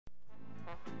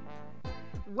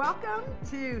Welcome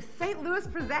to St. Louis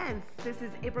Presents. This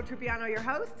is Aprille Trupiano, your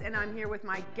host, and I'm here with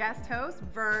my guest host,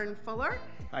 Vern Fuller.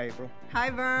 Hi, Aprille. Hi,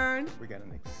 Vern. We got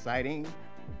an exciting,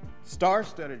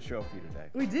 star-studded show for you today.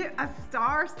 We do, a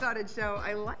star-studded show.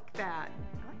 I like that.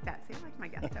 See, I like my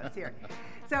guest host here.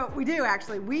 So we do,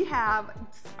 actually. We have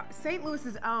St.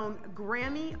 Louis's own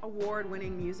Grammy-award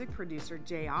winning music producer,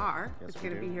 JR, who's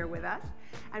going to be here with us.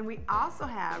 And we also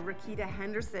have Raquita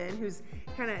Henderson, who's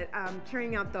kind of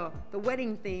carrying out the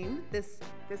wedding theme this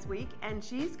week. And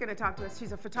she's going to talk to us.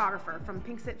 She's a photographer from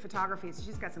Pink Sit Photography. So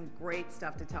she's got some great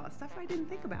stuff to tell us, stuff I didn't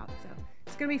think about. So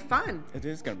it's going to be fun. It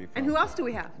is going to be fun. And who else do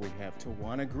we have? We have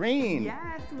Tawanna Green.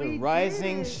 Yes, the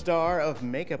rising star of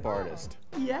makeup artist.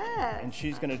 Yes. And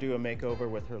she's going to do a makeover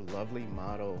with her lovely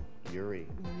model, Yuri.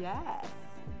 Yes.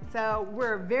 So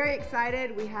we're very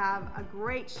excited. We have a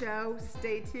great show.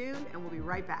 Stay tuned, and we'll be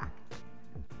right back.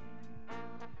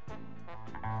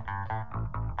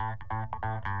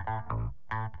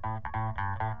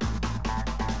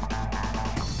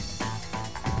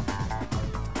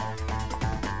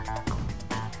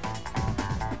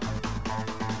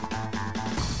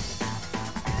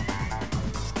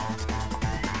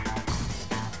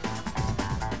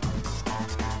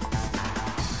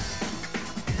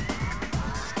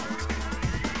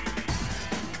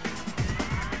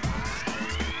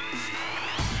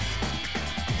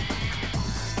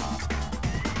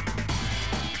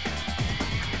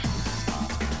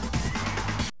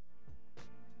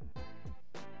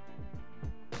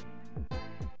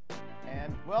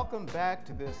 Welcome back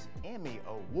to this Emmy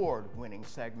Award-winning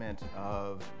segment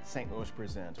of St. Louis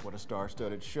Presents. What a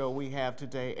star-studded show we have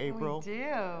today, Aprille. We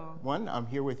do. One, I'm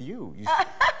here with you, you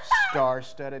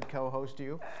star-studded co-host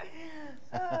you.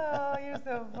 Oh, you're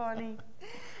so funny.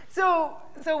 So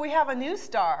we have a new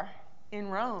star in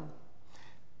Rome.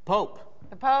 Pope.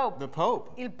 The Pope. The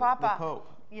Pope. Il Papa. The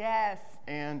Pope. Yes.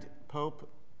 And Pope,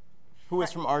 who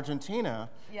is from Argentina,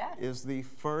 yes, is the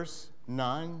first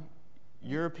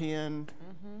non-European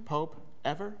Pope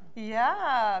ever?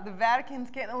 Yeah, the Vatican's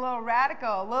getting a little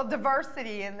radical, a little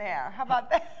diversity in there. How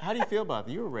about that? How do you feel about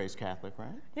that? You were raised Catholic,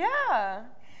 right? Yeah.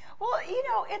 Well, you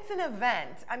know, it's an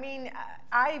event. I mean,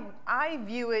 I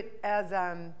view it as,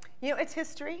 you know, it's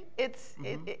history. It's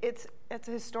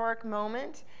a historic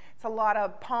moment. It's a lot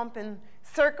of pomp and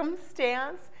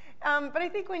circumstance. But I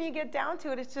think when you get down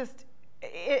to it, it's just,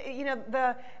 you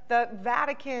know, the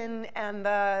Vatican and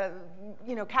the,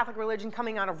 you know, Catholic religion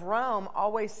coming out of Rome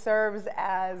always serves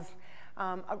as,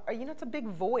 you know, it's a big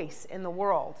voice in the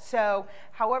world. So,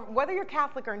 however, whether you're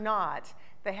Catholic or not,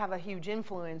 they have a huge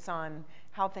influence on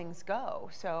how things go.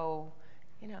 So,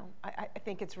 you know, I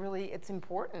think it's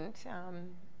important.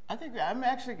 I think I'm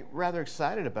actually rather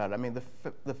excited about it. I mean,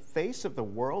 the face of the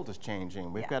world is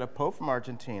changing. We've got a Pope from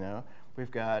Argentina.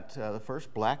 We've got the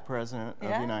first black president of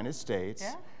the United States.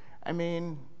 Yeah. I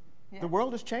mean, the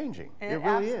world is changing. It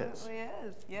really is. It absolutely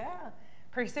is, yeah.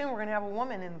 Pretty soon we're going to have a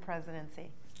woman in the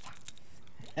presidency.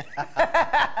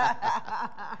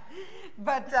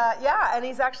 But, yeah, and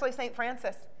he's actually St.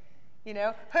 Francis, you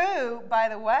know, who, by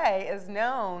the way, is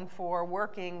known for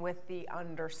working with the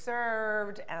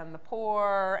underserved and the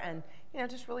poor and, you know,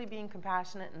 just really being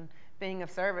compassionate and being of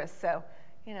service. So,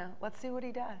 you know, let's see what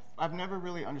he does. I've never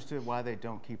really understood why they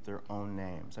don't keep their own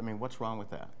names. I mean, what's wrong with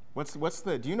that?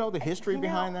 Do you know the history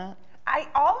behind that?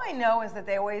 All I know is that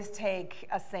they always take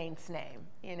a saint's name,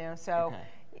 you know, so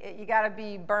you got to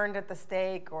be burned at the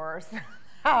stake or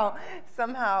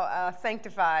somehow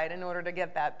sanctified in order to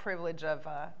get that privilege of,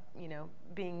 you know,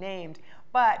 being named.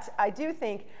 But I do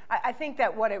think, I think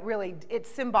that it's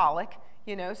symbolic,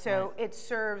 you know, so it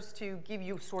serves to give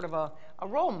you sort of a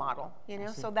role model, you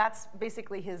know, so that's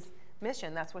basically his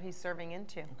mission. That's what he's serving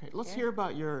into. Okay, let's hear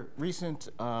about your recent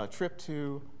trip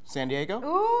to San Diego.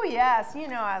 Ooh, yes, you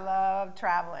know I love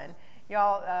traveling.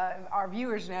 Y'all, our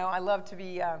viewers know I love to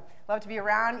be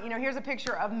around. You know, here's a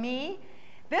picture of me.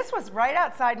 This was right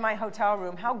outside my hotel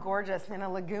room. How gorgeous, in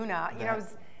a laguna. You know, I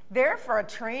was there for a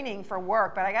training for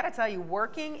work, but I got to tell you,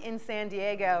 working in San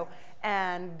Diego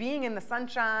and being in the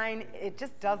sunshine, it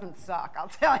just doesn't suck, I'll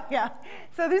tell you.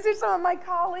 So these are some of my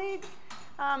colleagues.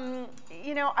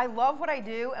 You know, I love what I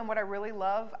do, and what I really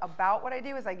love about what I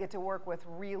do is I get to work with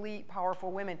really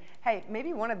powerful women. Hey,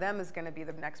 maybe one of them is going to be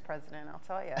the next president, I'll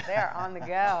tell you. They're on the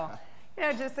go. You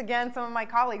know, just again, some of my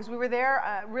colleagues, we were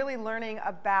there really learning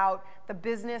about the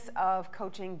business of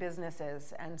coaching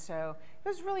businesses, and so it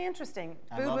was really interesting.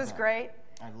 Food was great.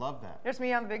 I love that. There's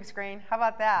me on the big screen. How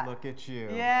about that? Look at you.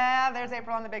 Yeah, there's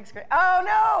Aprille on the big screen. Oh,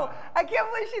 no! I can't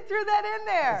believe she threw that in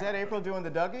there. Is that Aprille doing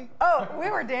the Dougie? Oh, we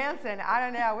were dancing. I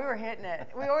don't know. We were hitting it.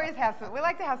 We always have some. We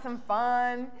like to have some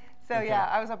fun. So yeah,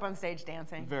 I was up on stage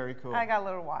dancing. Very cool. I got a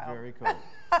little wild. Very cool.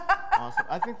 Awesome.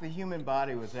 I think the human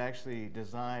body was actually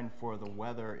designed for the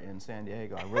weather in San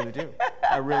Diego. I really do.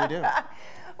 I really do.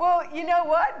 Well, you know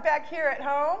what? Back here at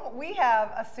home, we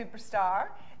have a superstar.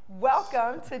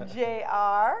 Welcome to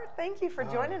JR. Thank you for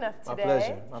joining us today. My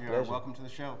pleasure. My JR, pleasure. welcome to the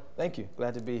show. Thank you.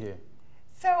 Glad to be here.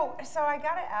 So I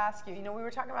got to ask you, we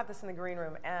were talking about this in the green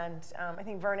room, and I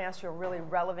think Vern asked you a really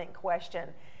relevant question.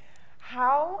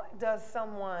 How does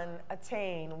someone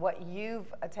attain what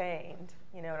you've attained,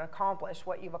 and accomplish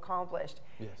what you've accomplished,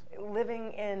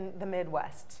 living in the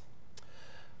Midwest?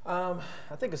 I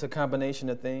think it's a combination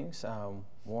of things.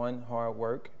 One, hard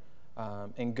work,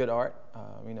 and good art.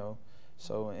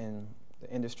 So in the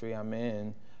industry I'm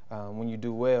in, when you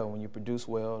do well, when you produce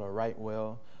well or write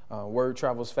well, word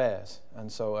travels fast.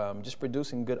 And so just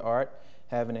producing good art,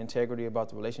 having integrity about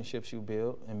the relationships you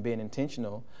build, and being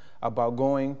intentional about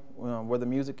going where the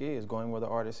music is, going where the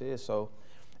artist is. So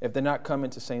if they're not coming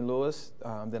to St. Louis,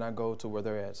 then I go to where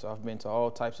they're at. So I've been to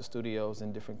all types of studios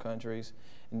in different countries,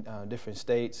 in different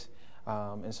states.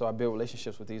 And so I build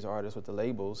relationships with these artists, with the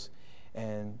labels.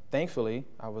 And thankfully,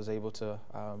 I was able to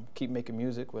keep making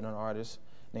music with an artist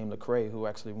named Aprille, who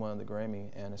actually won the Grammy.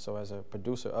 And so as a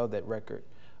producer of that record,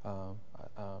 I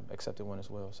accepted one as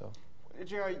well. So.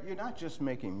 JR, you're not just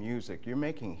making music, you're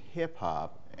making hip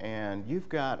hop, and you've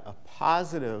got a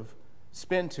positive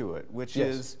spin to it, which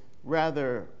is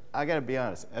rather, I gotta be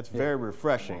honest, that's very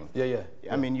refreshing.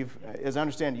 I mean, as I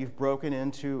understand, you've broken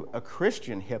into a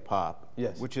Christian hip hop,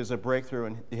 which is a breakthrough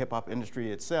in the hip hop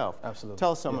industry itself. Absolutely.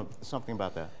 Tell us something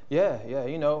about that.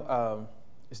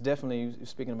 It's definitely,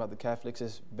 speaking about the Catholics,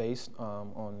 it's based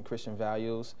on Christian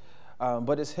values,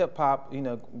 but it's hip hop,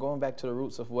 going back to the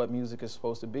roots of what music is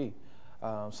supposed to be.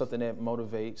 Something that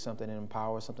motivates, something that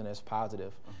empowers, something that's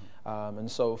positive. And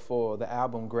so for the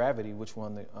album Gravity, which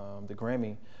won the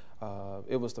Grammy,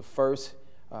 it was the first,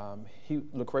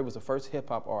 Lecrae was the first hip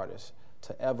hop artist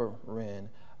to ever win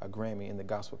a Grammy in the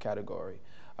gospel category.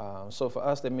 So for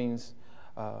us, that means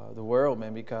the world,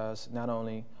 man, because not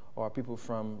only are people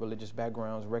from religious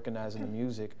backgrounds recognizing the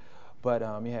music, but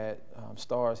you had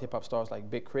stars, hip hop stars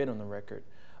like Big Crit on the record,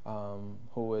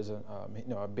 who is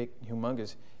a big,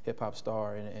 humongous hip hop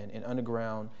star in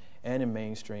underground and in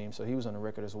mainstream. So he was on the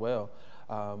record as well.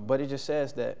 But it just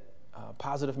says that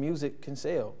positive music can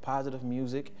sell. Positive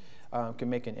music can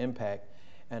make an impact.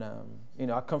 And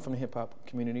I come from the hip hop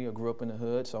community. I grew up in the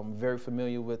hood, so I'm very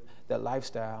familiar with that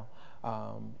lifestyle.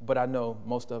 But I know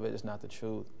most of it is not the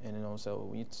truth. And so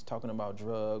when you're talking about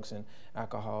drugs and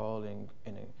alcohol and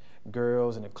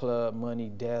girls in the club, money,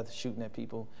 death, shooting at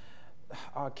people,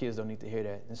 our kids don't need to hear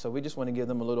that. And so we just want to give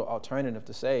them a little alternative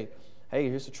to say, hey,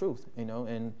 here's the truth,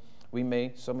 and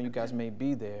some of you guys may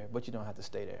be there, but you don't have to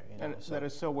stay there. That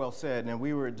is so well said. And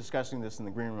we were discussing this in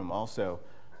the green room also.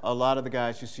 A lot of the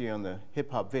guys you see on the hip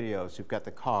hop videos, you've got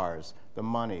the cars, the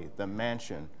money, the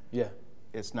mansion. Yeah.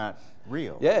 It's not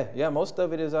real. Yeah. Most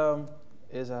of it is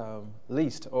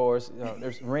leased or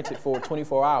it's rented for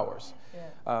 24 hours.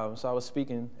 So I was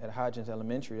speaking at Hodgins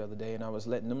Elementary the other day, and I was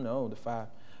letting them know, the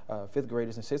fifth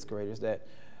graders and sixth graders, that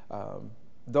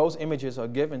those images are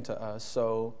given to us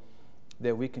so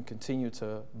that we can continue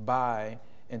to buy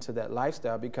into that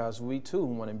lifestyle, because we too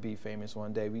want to be famous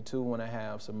one day. We too want to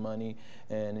have some money,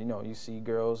 and you see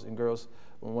girls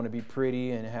want to be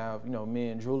pretty and have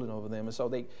men drooling over them, and so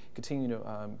they continue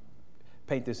to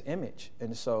paint this image.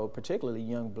 And so particularly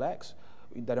young blacks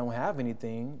that don't have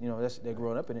anything, they're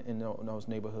growing up in those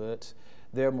neighborhoods,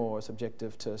 they're more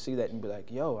subjective to see that and be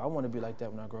like, yo, I want to be like that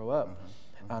when I grow up.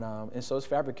 And so it's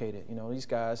fabricated. These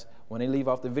guys, when they leave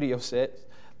off the video set,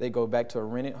 they go back to a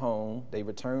rented home, they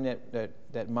return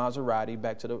that Maserati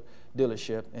back to the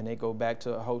dealership, and they go back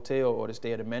to a hotel or to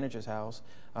stay at a manager's house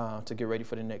to get ready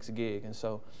for the next gig. And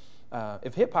so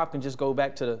if hip hop can just go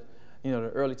back to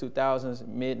the early 2000s,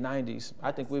 mid 90s,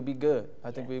 I think we'd be good.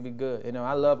 I think we'd be good.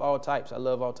 I love all types. I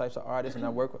love all types of artists, and I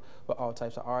work with all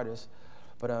types of artists.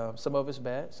 But some of it's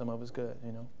bad, some of it's good,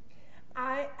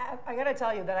 I got to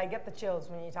tell you that I get the chills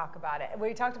when you talk about it. When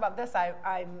you talked about this,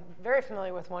 I'm very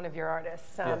familiar with one of your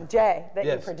artists, Jay, that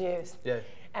you produced.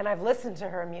 And I've listened to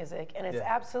her music, and it's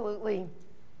absolutely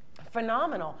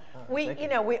phenomenal. We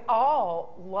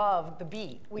all love the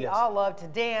beat. We all love to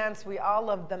dance. We all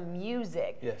love the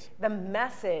music. The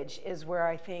message is where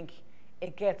I think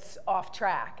it gets off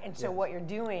track. And so what you're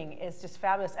doing is just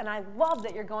fabulous. And I love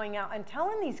that you're going out and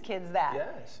telling these kids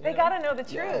that. They got to know the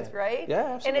truth, right?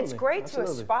 Absolutely. And it's great to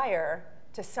aspire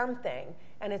to something,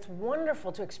 and it's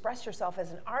wonderful to express yourself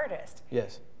as an artist.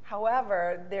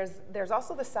 However, there's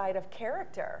also the side of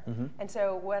character. And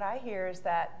so what I hear is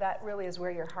that that really is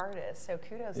where your heart is. So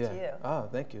kudos to you. Oh,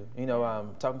 thank you. You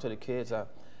know, talking to the kids, I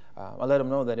let them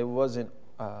know that it wasn't,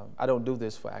 I don't do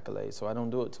this for accolades, so I don't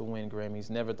do it to win Grammys.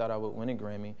 Never thought I would win a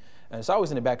Grammy. And it's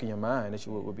always in the back of your mind that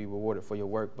you would be rewarded for your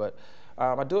work, but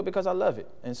I do it because I love it.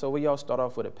 And so we all start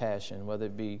off with a passion, whether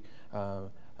it be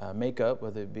makeup,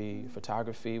 whether it be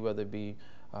photography, whether it be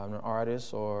an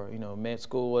artist or, you know, med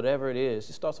school, whatever it is.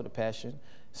 It starts with a passion.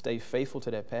 Stay faithful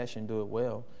to that passion, do it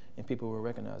well, and people will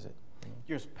recognize it.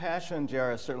 Your passion,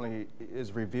 J.R., certainly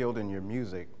is revealed in your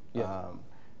music. Yeah.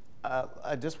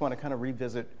 I just want to kind of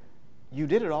revisit, you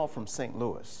did it all from St.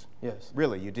 Louis. Yes.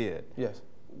 Really, you did. Yes.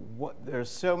 There's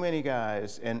so many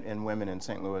guys and women in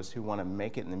St. Louis who want to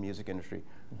make it in the music industry.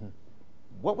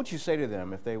 What would you say to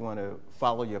them if they want to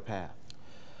follow your path?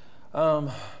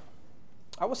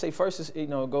 I would say first, it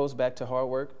goes back to hard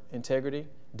work, integrity,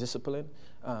 discipline.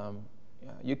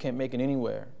 You can't make it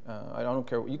anywhere. I don't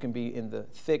care. You can be in the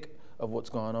thick of what's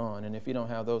going on, and if you don't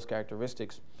have those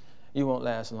characteristics, you won't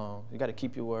last long. You got to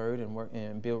keep your word and work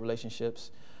and build relationships.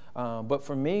 But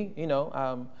for me,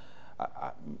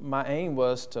 my aim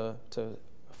was to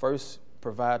first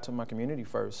provide to my community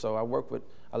first. So I work with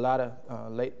a lot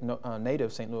of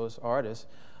native St. Louis artists,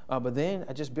 but then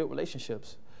I just built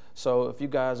relationships. So if you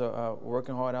guys are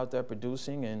working hard out there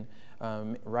producing and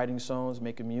writing songs,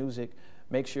 making music,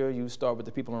 make sure you start with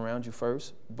the people around you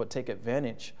first, but take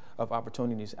advantage of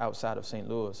opportunities outside of St.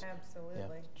 Louis. Absolutely. Yeah.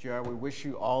 J.R., we wish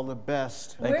you all the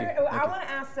best. Thank you. I want to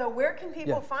ask, so where can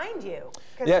people find you?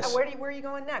 Because Yes. Where are you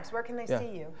going next? Where can they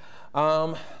see you?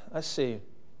 Let's see.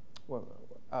 Well,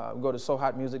 go to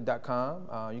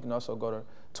sohotmusic.com. You can also go to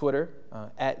Twitter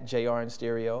at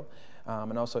JRinStereo,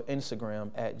 and also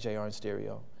Instagram at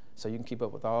JRinStereo. So you can keep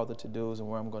up with all the to-dos and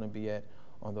where I'm going to be at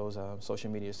on those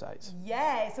social media sites.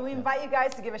 Yay! So we invite you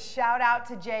guys to give a shout out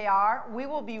to JR. We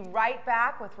will be right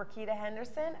back with Raquita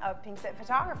Henderson of Pink Set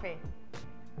Photography.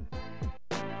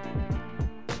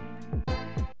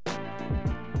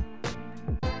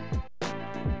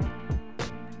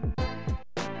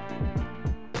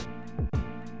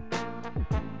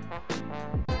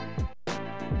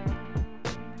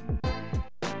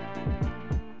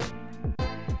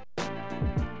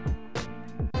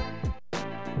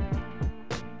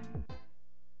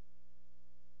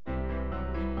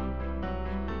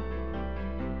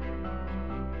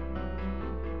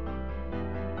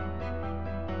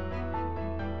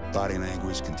 Body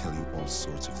language can tell you all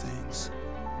sorts of things.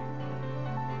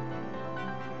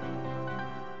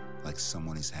 Like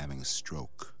someone is having a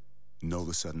stroke. Know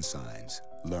the sudden signs.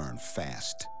 Learn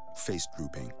fast. Face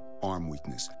drooping, arm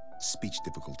weakness, speech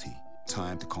difficulty.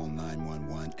 Time to call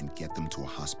 911 and get them to a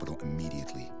hospital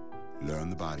immediately. Learn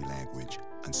the body language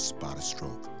and spot a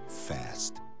stroke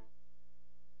fast.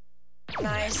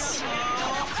 Nice.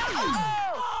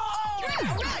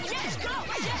 Yes, go!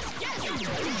 Yes!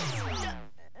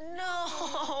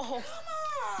 No!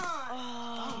 Come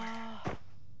on!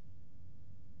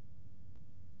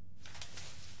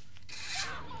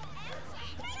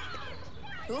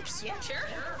 Oops. Yeah, sure.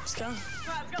 Let's go.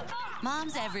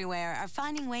 Moms everywhere are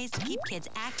finding ways to keep kids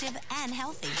active and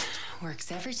healthy.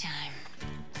 Works every time.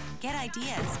 Get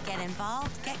ideas, get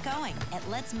involved, get going at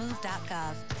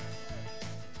letsmove.gov.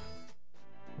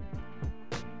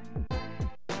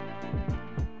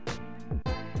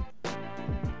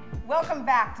 Welcome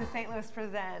back to St. Louis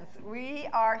Presents. We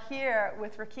are here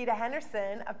with Raquita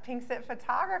Henderson of Pink Set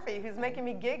Photography, who's making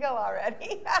me giggle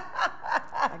already.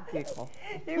 I giggle.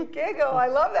 You giggle. I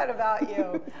love that about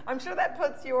you. I'm sure that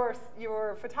puts your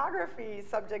photography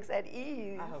subjects at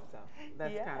ease. I hope so.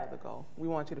 That's kind of the goal. We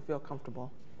want you to feel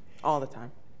comfortable all the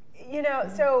time. You know,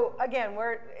 so again,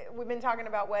 we've been talking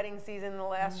about wedding season in the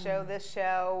last show, this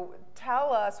show.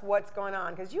 Tell us what's going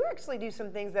on, because you actually do some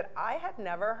things that I had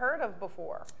never heard of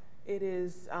before. It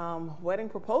is wedding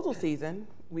proposal season.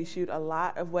 We shoot a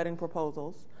lot of wedding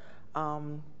proposals.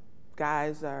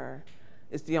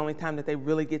 It's the only time that they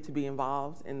really get to be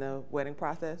involved in the wedding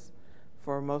process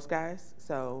for most guys.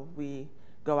 So we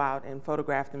go out and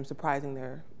photograph them surprising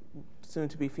their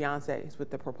soon-to-be fiancés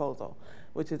with the proposal,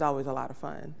 which is always a lot of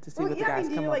fun to see what the guys come up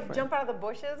with. Do you like jump out of the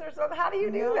bushes or something? How do you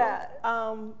do that?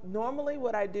 Normally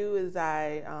what I do is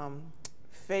I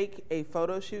fake a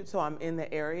photo shoot so I'm in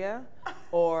the area,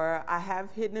 or I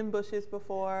have hidden in bushes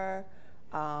before.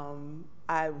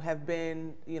 I have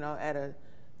been, at a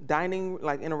dining,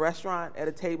 like in a restaurant at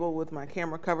a table with my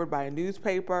camera covered by a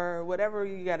newspaper, whatever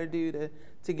you got to do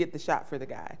to get the shot for the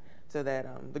guy so that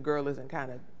the girl isn't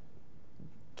kind of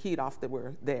keyed off that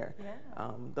we're there.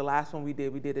 Yeah. The last one we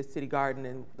did at City Garden,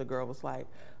 and the girl was like,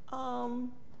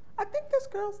 I I think this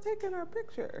girl's taking our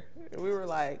picture. And we were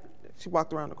like, she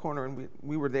walked around the corner and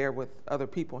we were there with other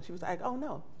people. And she was like, oh,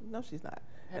 no, she's not.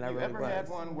 Have you ever had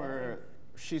one where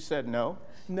she said no?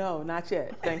 No, not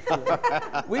yet, thankfully.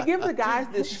 We give the guys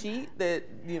this sheet that,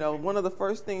 you know, one of the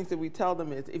first things that we tell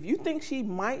them is, if you think she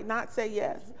might not say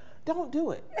yes, don't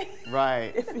do it.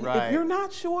 Right, If you're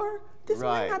not sure, this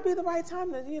might not be the right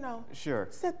time to, you know,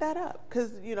 set that up.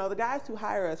 Because, you know, the guys who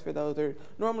hire us for those are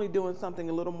normally doing something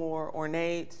a little more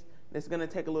ornate. That's going to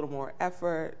take a little more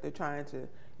effort. They're trying to,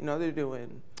 you know, they're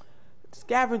doing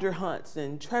scavenger hunts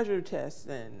and treasure chests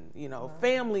and, you know,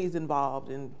 families involved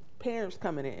and parents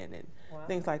coming in and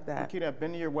things like that. Raquita, I've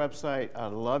been to your website. I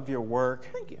love your work.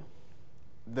 Thank you.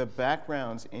 The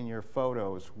backgrounds in your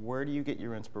photos, where do you get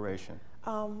your inspiration?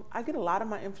 I get a lot of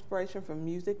my inspiration from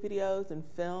music videos and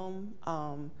film.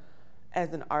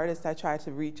 As an artist, I try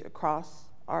to reach across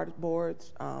art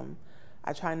boards.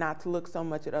 I try not to look so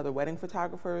much at other wedding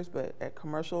photographers, but at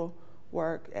commercial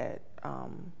work, at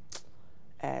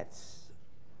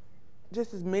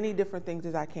just as many different things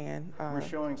as I can. We're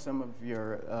showing some of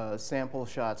your sample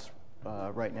shots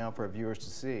right now for our viewers to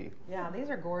see. Yeah,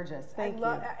 these are gorgeous. Thank you.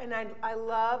 And I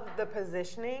love the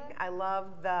positioning. I love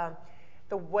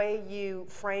the way you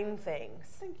frame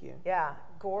things. Thank you. Yeah,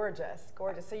 gorgeous,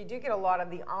 gorgeous. So you do get a lot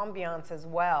of the ambiance as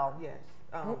well. Yes.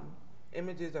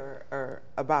 Images are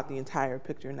about the entire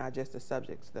picture, not just the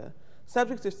subjects. The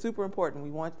subjects are super important.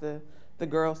 We want the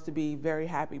girls to be very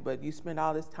happy, but you spend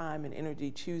all this time and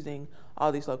energy choosing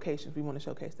all these locations. We want to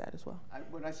showcase that as well.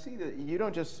 But I see that you're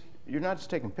not just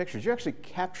taking pictures, you're actually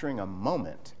capturing a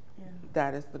moment. Yeah.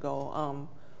 That is the goal.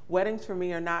 Weddings for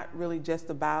me are not really just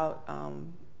about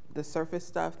the surface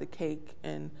stuff, the cake,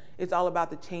 and it's all about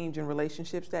the change in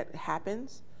relationships that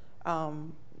happens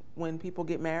when people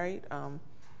get married.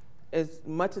 As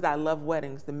much as I love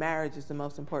weddings, the marriage is the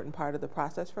most important part of the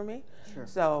process for me. Sure.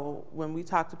 So when we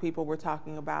talk to people, we're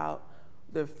talking about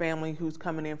the family who's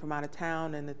coming in from out of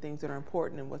town and the things that are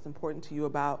important and what's important to you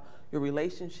about your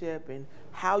relationship and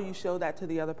how you show that to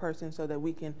the other person so that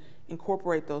we can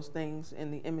incorporate those things in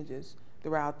the images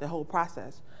throughout the whole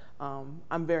process.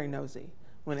 I'm very nosy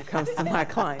when it comes to my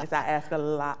clients. I ask a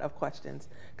lot of questions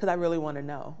because I really want to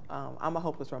know. I'm a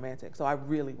hopeless romantic, so I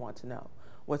really want to know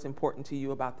what's important to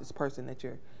you about this person that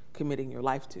you're committing your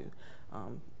life to,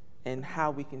 and how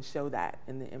we can show that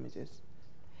in the images.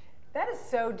 That is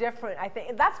so different. I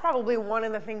think that's probably one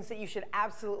of the things that you should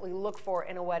absolutely look for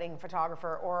in a wedding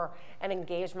photographer or an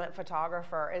engagement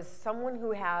photographer is someone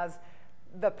who has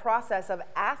the process of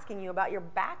asking you about your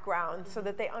background so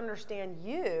that they understand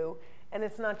you. And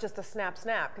it's not just a snap,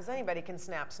 because anybody can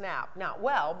snap. Not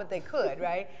well, but they could,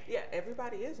 right? Yeah,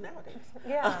 everybody is nowadays.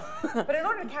 Yeah, but in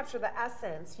order to capture the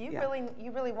essence, you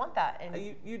really want that.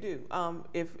 And you do.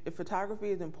 If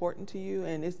photography is important to you,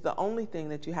 and it's the only thing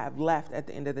that you have left at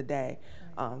the end of the day,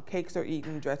 cakes are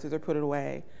eaten, dresses are put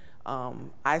away.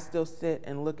 I still sit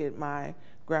and look at my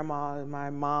grandma and my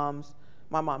mom's.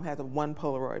 My mom has one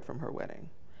Polaroid from her wedding.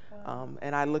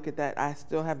 And I look at that, I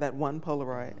still have that one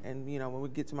Polaroid. And you know, when we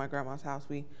get to my grandma's house,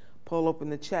 we pull open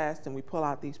the chest and we pull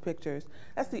out these pictures.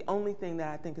 That's the only thing that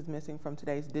I think is missing from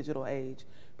today's digital age.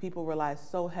 People rely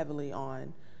so heavily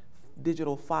on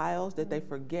digital files that they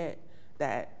forget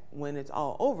that when it's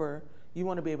all over, you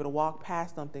want to be able to walk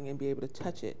past something and be able to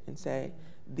touch it and say,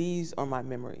 these are my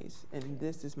memories, and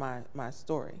this is my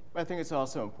story. I think it's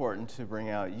also important to bring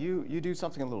out, you do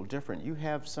something a little different. You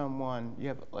have someone, you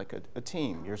have like a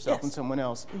team, yourself and someone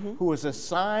else, who is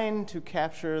assigned to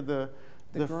capture the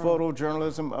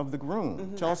photojournalism of the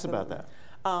groom. Tell us about that.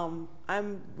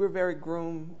 We're very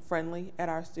groom friendly at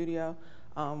our studio.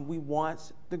 We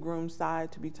want the groom side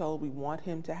to be told. We want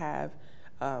him to have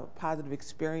a positive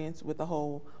experience with the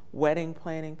whole wedding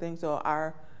planning thing. So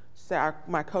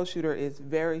my co-shooter is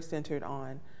very centered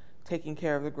on taking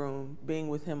care of the groom, being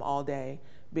with him all day,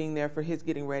 being there for his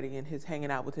getting ready and his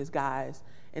hanging out with his guys,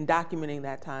 and documenting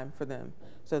that time for them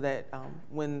so that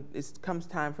when it comes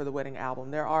time for the wedding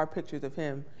album, there are pictures of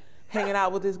him hanging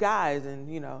out with his guys.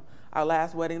 And, you know, our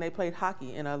last wedding, they played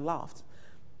hockey in a loft.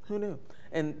 Who knew?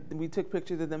 And we took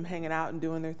pictures of them hanging out and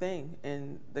doing their thing,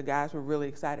 and the guys were really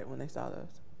excited when they saw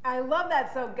those. I love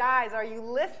that. So guys, are you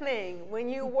listening? When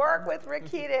you work with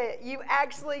Raquita, you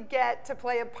actually get to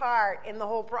play a part in the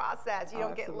whole process. You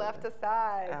don't get left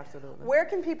aside. Absolutely. Where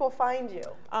can people find you?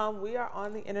 We are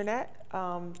on the internet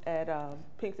at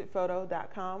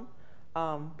pinxitphoto.com,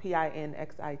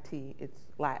 Pinxit. It's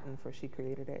Latin for she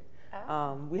created it.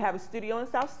 We have a studio in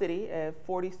South City at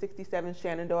 4067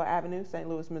 Shenandoah Avenue, St.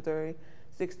 Louis, Missouri,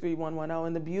 63110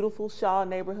 in the beautiful Shaw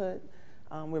neighborhood.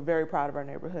 We're very proud of our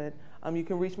neighborhood. You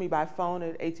can reach me by phone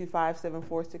at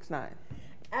 825-7469.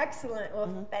 Excellent.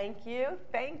 Well, thank you.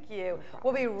 Thank you.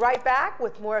 We'll be right back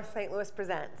with more of St. Louis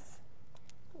Presents.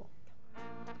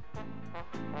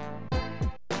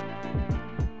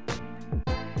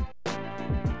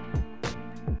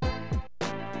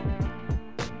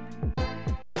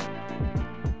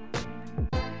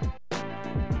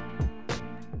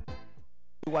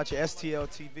 Watch your STL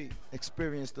TV.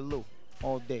 Experience the loop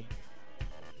all day.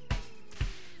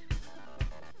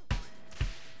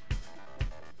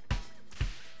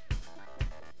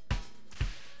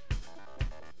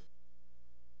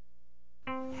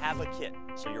 Have a kit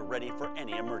so you're ready for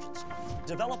any emergency.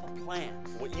 Develop a plan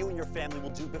for what you and your family will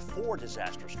do before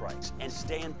disaster strikes, and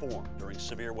stay informed during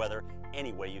severe weather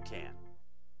any way you can.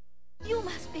 You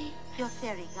must be your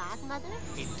fairy godmother?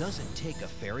 It doesn't take a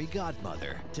fairy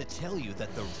godmother to tell you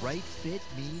that the right fit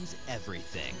means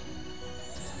everything.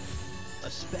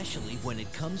 Especially when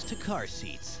it comes to car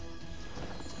seats.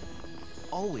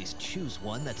 Always choose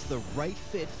one that's the right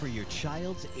fit for your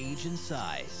child's age and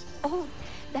size. Oh,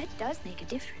 that does make a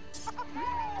difference.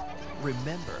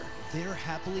 Remember, their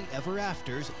happily ever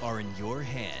afters are in your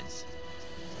hands.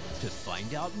 To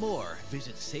find out more,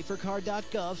 visit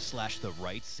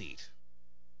safercar.gov/the-right-seat.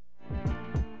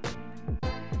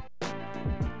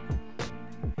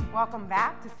 Welcome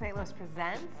back to St. Louis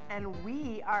Presents, and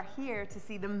we are here to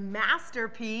see the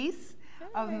masterpiece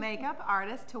of makeup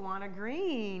artist Tawanna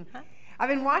Green. I've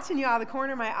been watching you out of the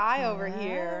corner of my eye over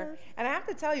here, and I have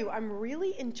to tell you, I'm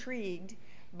really intrigued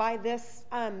by this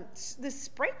this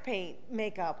spray paint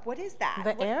makeup. What is that?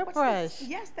 The airbrush.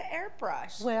 Yes, the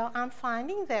airbrush. Well, I'm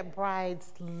finding that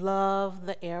brides love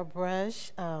the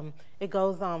airbrush. It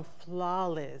goes on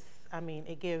flawless. I mean,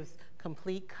 it gives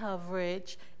complete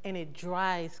coverage and it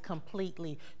dries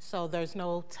completely. So there's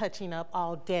no touching up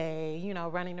all day, you know,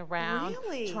 running around,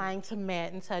 trying to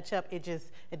matte and touch up. It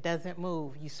doesn't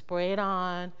move. You spray it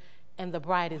on and the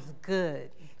bride is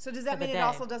good. So does that mean it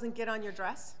also doesn't get on your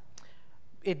dress?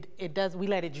 It does. We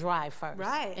let it dry first,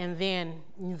 right? And then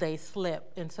they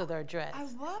slip into their dress. I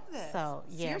love this. So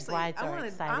yeah, seriously, brides are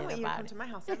excited I want you to come to my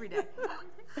house every day.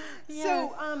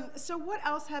 Yes. So what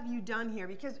else have you done here?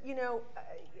 Because you know,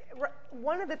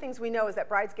 one of the things we know is that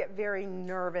brides get very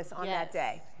nervous on that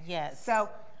day. Yes. So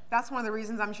that's one of the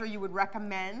reasons I'm sure you would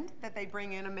recommend that they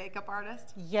bring in a makeup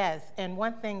artist. Yes, and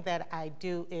one thing that I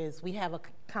do is we have a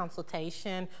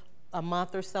consultation a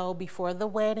month or so before the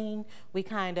wedding. We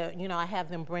kind of, you know, I have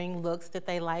them bring looks that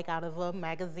they like out of a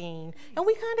magazine, and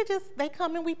we kind of just, they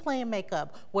come and we plan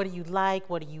makeup. What do you like?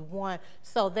 What do you want?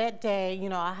 So that day, you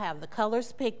know, I have the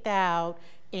colors picked out,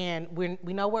 and we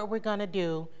know what we're gonna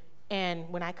do. And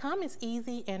when I come, it's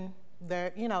easy, and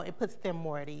they're, you know, it puts them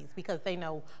more at ease because they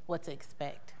know what to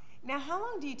expect. Now, how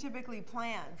long do you typically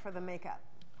plan for the makeup?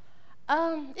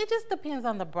 It just depends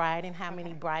on the bride and how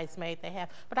many bridesmaids they have.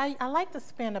 But I like to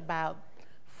spend about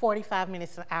 45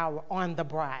 minutes to an hour on the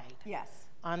bride. Yes.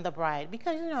 On the bride,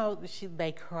 because, you know,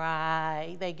 they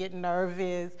cry, they get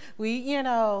nervous, you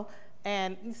know,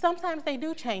 and sometimes they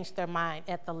do change their mind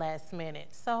at the last minute.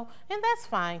 So, and that's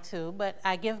fine too, but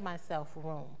I give myself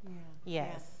room. Yeah.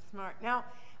 Yes. Smart. Now,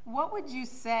 what would you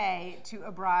say to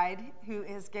a bride who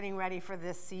is getting ready for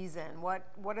this season? What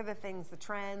are the things, the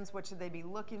trends? What should they be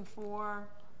looking for?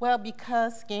 Well,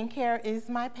 because skincare is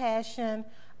my passion,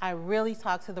 I really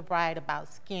talk to the bride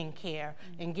about skincare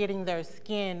and getting their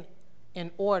skin in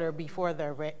order before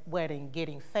their wedding,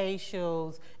 getting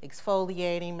facials,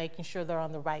 exfoliating, making sure they're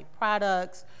on the right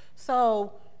products.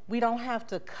 So we don't have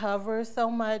to cover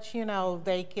so much, you know,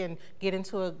 they can get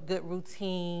into a good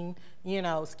routine, you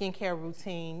know, skincare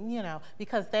routine, you know,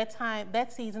 because that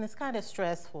season is kind of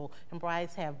stressful and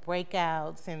brides have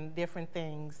breakouts and different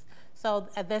things. So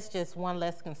that's just one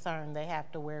less concern they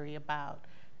have to worry about.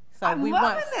 So we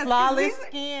want flawless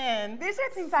skin. These are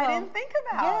things I didn't think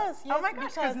about. Yes, oh my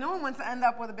gosh, because no one wants to end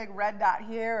up with a big red dot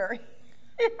here.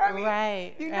 Or, I mean,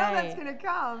 right. You know that's going to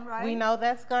come, right? We know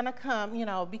that's going to come, you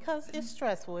know, because it's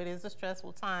stressful. It is a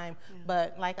stressful time.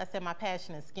 But like I said, my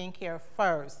passion is skincare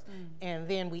first, and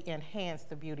then we enhance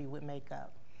the beauty with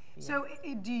makeup. Yeah. So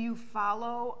do you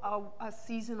follow a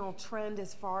seasonal trend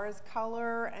as far as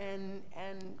color and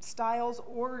styles,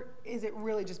 or is it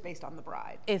really just based on the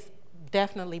bride? It's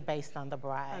definitely based on the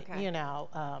bride, you know,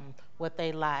 what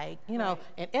they like, you know,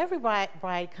 and every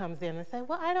bride comes in and say,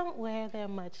 well, I don't wear that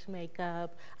much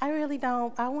makeup. I really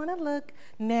don't. I want to look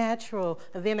natural.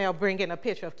 And then they'll bring in a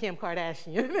picture of Kim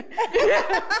Kardashian. You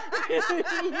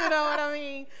know what I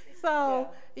mean? So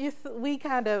we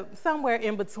kind of somewhere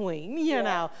in between, you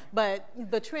know. But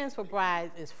the trends for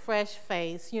brides is fresh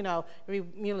face, you know,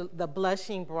 the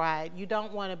blushing bride. You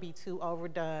don't want to be too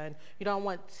overdone. You don't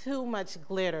want too much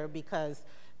glitter because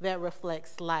that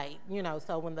reflects light, you know,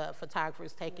 so when the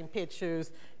photographer's taking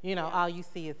pictures, you know, all you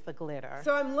see is the glitter.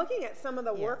 So I'm looking at some of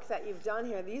the work that you've done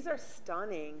here. These are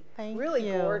stunning. Thank really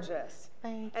you. Gorgeous.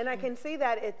 Thank and you. I can see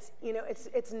that it's, you know,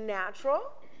 it's natural.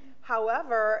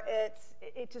 However,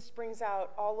 it just brings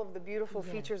out all of the beautiful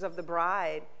features of the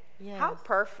bride. Yes. How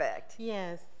perfect.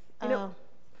 Yes. You know,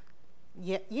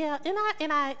 yeah,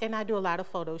 and I do a lot of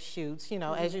photo shoots. You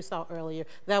know, as you saw earlier,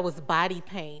 that was body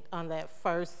paint on that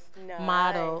first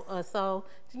model. So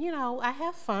you know, I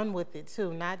have fun with it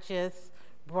too, not just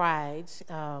brides.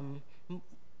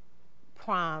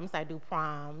 Proms, I do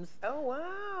proms. Oh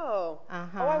wow! Oh,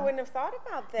 I wouldn't have thought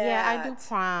about that. Yeah, I do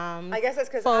proms. I guess that's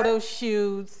because photo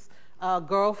shoots.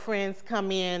 Girlfriends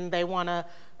come in, they want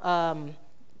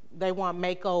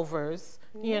makeovers.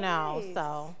 You know,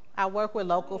 so. I work with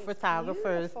local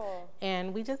photographers,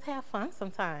 and we just have fun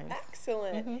sometimes.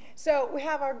 Excellent. So we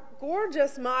have our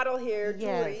gorgeous model here,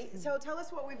 Julie. So tell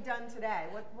us what we've done today.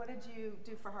 What did you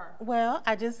do for her? Well,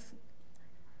 I just,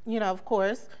 you know, of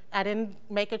course, I didn't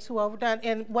make her too overdone.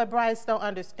 And what brides don't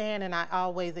understand, and I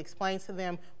always explain to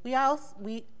them, we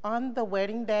on the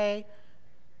wedding day,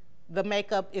 the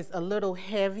makeup is a little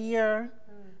heavier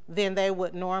than they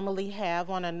would normally have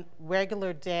on a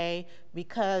regular day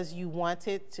because you want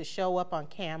it to show up on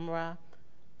camera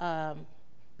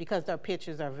because their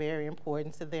pictures are very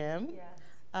important to them. Yes.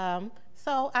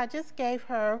 So I just gave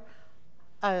her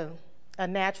a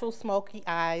natural smoky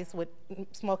eye with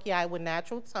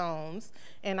natural tones,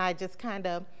 and I just kind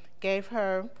of gave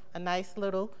her a nice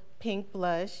little pink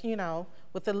blush, you know,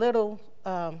 with a little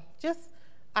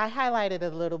I highlighted a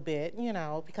little bit, you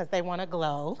know, because they want to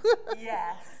glow.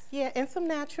 Yes. Yeah, and some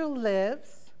natural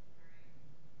lips.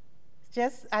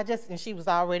 And she was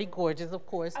already gorgeous, of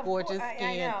course, gorgeous skin.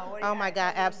 I know. Oh my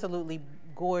God, absolutely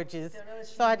gorgeous.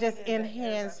 So I just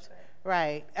enhanced,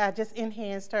 I just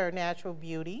enhanced her natural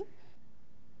beauty.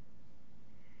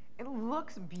 It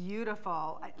looks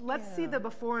beautiful. Let's see the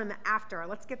before and the after.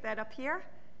 Let's get that up here.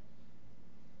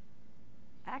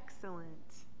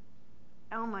 Excellent.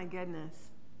 Oh my goodness.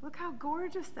 Look how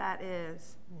gorgeous that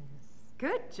is.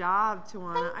 Good job,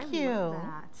 Tawanna. Thank you. I love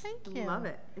that. Thank you. Love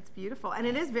it. It's beautiful. And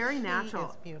it is very natural.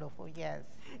 It's beautiful, yes.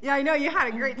 Yeah, I know. You had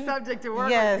a great subject to work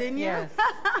with, didn't you? Yes.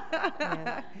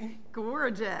 Yes.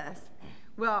 Gorgeous.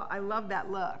 Well, I love that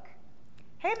look.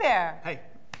 Hey there. Hey.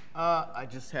 I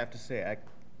just have to say,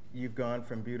 you've gone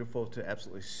from beautiful to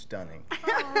absolutely stunning.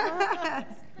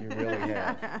 You really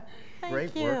have.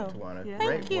 Great work, Tawanna. Yeah.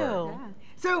 Great Thank you. work.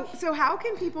 Yeah. So how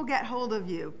can people get hold of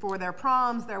you for their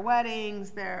proms, their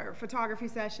weddings, their photography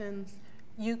sessions?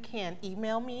 You can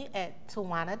email me at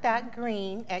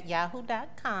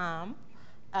tawanna.green@yahoo.com,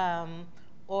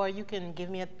 or you can give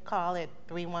me a call at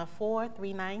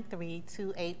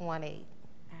 314-393-2818.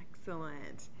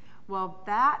 Excellent. Well,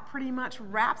 that pretty much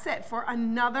wraps it for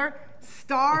another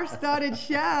star-studded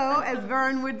show, as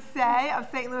Vern would say, of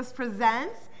St. Louis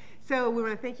Presents. So we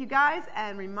want to thank you guys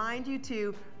and remind you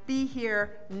to be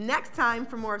here next time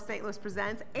for more of St. Louis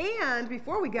Presents. And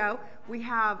before we go, we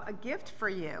have a gift for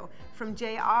you from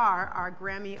JR, our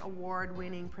Grammy Award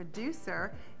winning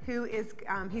producer, who is,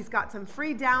 he's got some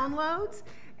free downloads.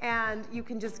 And you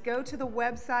can just go to the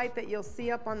website that you'll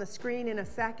see up on the screen in a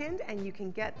second, and you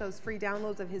can get those free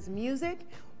downloads of his music,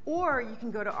 or you can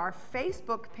go to our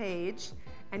Facebook page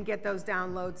and get those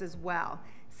downloads as well.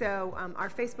 So our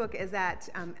Facebook is at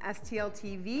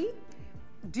STLTV.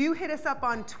 Do hit us up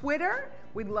on Twitter.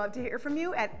 We'd love to hear from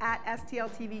you at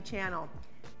STLTV channel.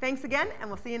 Thanks again, and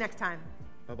we'll see you next time.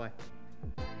 Bye-bye.